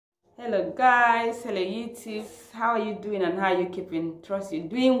Hello guys, hello YouTube. How are you doing and how are you keeping? Trust you're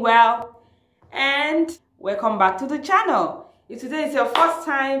doing well and welcome back to the channel. If today is your first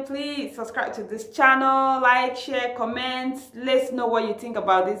time, please subscribe to this channel, like, share, comment. Let's know what you think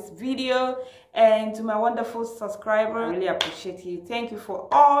about this video. And to my wonderful subscriber, I really appreciate you. Thank you for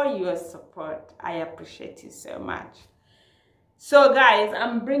all your support. I appreciate you so much. So guys,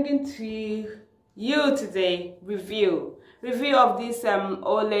 I'm bringing to you today review of this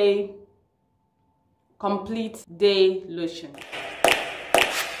OLAY Complete Day Lotion.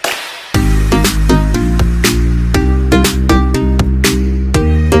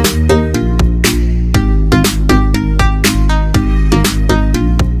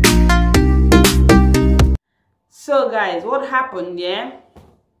 So guys, what happened? Yeah,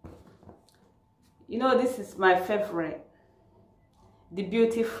 you know, this is my favorite, the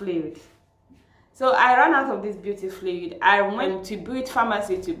beauty fluid. So I ran out of this beauty fluid. I went to Beauty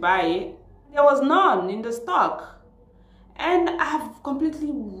Pharmacy to buy it. There was none in the stock. And I have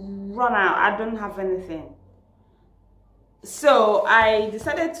completely run out. I don't have anything. So I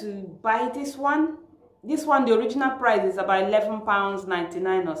decided to buy this one. This one, the original price is about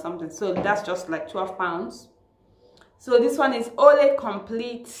 £11.99 or something. So that's just like £12. So this one is OLAY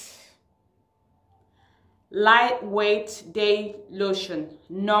Complete Lightweight Day Lotion,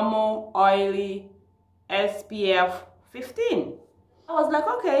 normal, oily, SPF 15. I was like,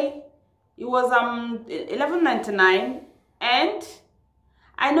 okay. It was $11.99, and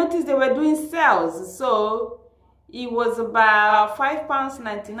I noticed they were doing sales, so it was about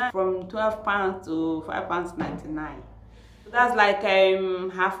 £5.99 from £12 to £5.99. So that's like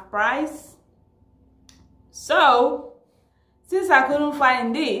half price. So since I couldn't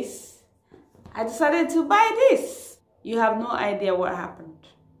find this, I decided to buy this. You have no idea what happened.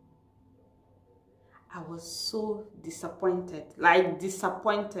 I was so disappointed, like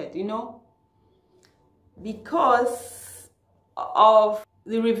disappointed, you know, because of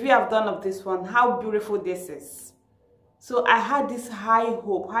the review I've done of this one, how beautiful this is. So I had this high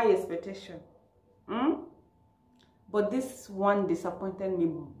hope, high expectation. But this one disappointed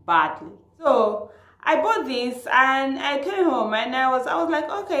me badly. So I bought this and I came home and I was like,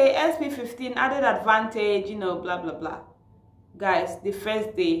 okay, SPF 15, added advantage, you know, blah, blah, blah. Guys, the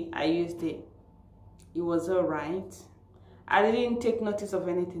first day I used it, it was all right. I didn't take notice of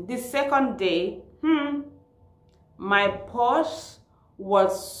anything. The second day, my pores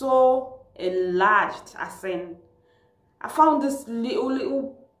was so enlarged, as in, I found this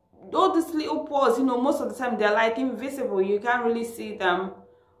all these little pores, you know, most of the time they're like invisible. You can't really see them.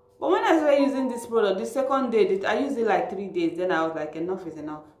 But when I started using this product, the second day, I used it like 3 days, then I was like, enough is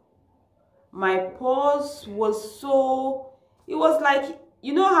enough. My pores was so, it was like,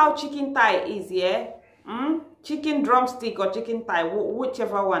 you know how chicken thigh is, yeah? Chicken drumstick or chicken thigh,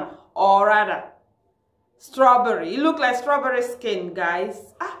 whichever one, or rather, strawberry. It looked like strawberry skin,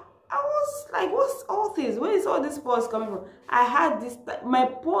 guys. I was like, what's all this? Where is all these pores coming from? I had this, my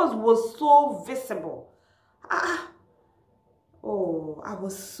pores was so visible. Oh, I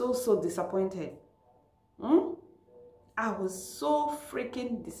was so disappointed. I was so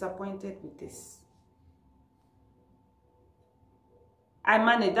freaking disappointed with this. I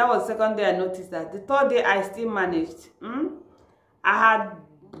managed. That was the second day I noticed that. The third day I still managed. I had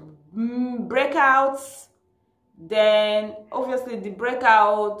breakouts. Then obviously the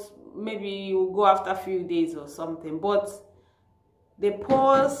breakout maybe will go after a few days or something. But the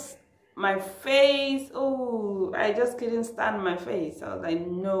pores, my face, oh, I just couldn't stand my face. I was like,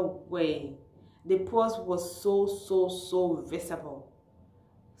 no way. The pores was so visible.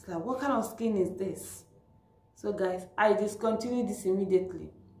 It's like, what kind of skin is this? So guys, I discontinued this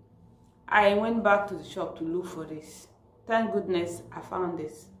immediately. I went back to the shop to look for this. Thank goodness I found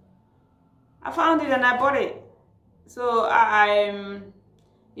this. I found it and I bought it. So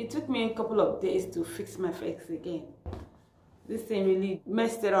it took me a couple of days to fix my face again. This thing really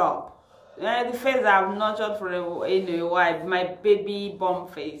messed it up. The face I've nurtured for a while, my baby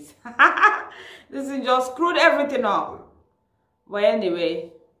bump face. This thing just screwed everything up. But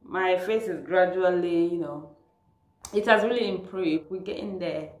anyway, my face is gradually, you know, it has really improved. We're getting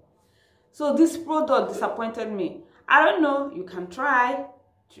there. So this product disappointed me. I don't know, you can try.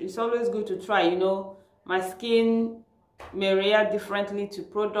 It's always good to try, you know. My skin may react differently to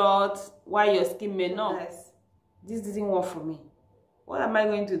products, while your skin may not. Yes. This didn't work for me. What am I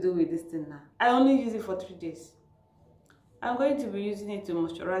going to do with this thing now? I only use it for 3 days. I'm going to be using it to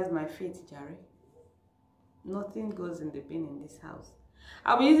moisturize my feet, Jerry. Nothing goes in the bin in this house.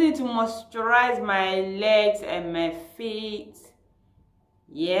 I'll be using it to moisturize my legs and my feet.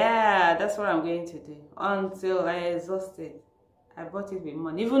 Yeah, that's what I'm going to do until I exhaust it. I bought it with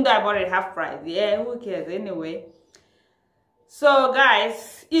money, even though I bought it half price. Yeah, who cares anyway? So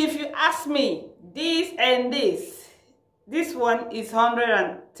guys, if you ask me, this and this one is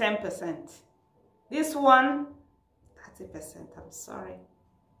 110%. This one 30%. I'm sorry.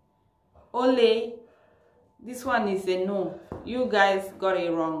 Olay, this one is a no. You guys got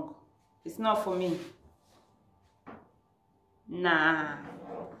it wrong. It's not for me. Nah.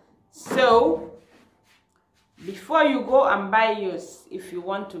 So before you go and buy yours, if you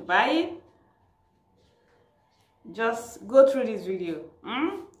want to buy it, just go through this video.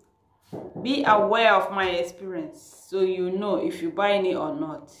 Be aware of my experience, so you know if you buy it or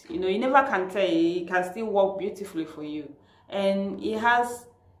not. You know, you never can tell. It can still work beautifully for you, and it has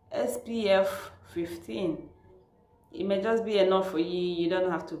SPF 15. It may just be enough for you. You don't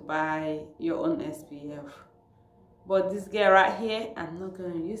have to buy your own SPF. But this girl right here, I'm not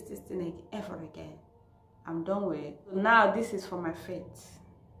going to use this thing ever again. I'm done with it. So now this is for my face.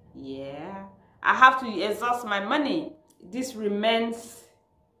 Yeah, I have to exhaust my money. This remains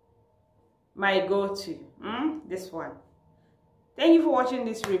my go-to. This one. Thank you for watching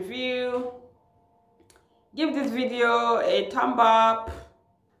this review. Give this video a thumb up,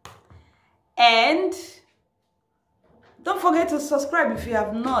 and don't forget to subscribe if you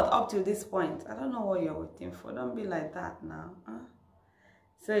have not up to this point. I don't know what you're waiting for. Don't be like that now.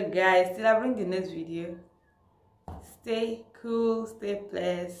 So guys, till I bring the next video, stay cool, stay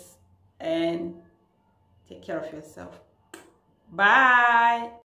blessed, and take care of yourself. Bye.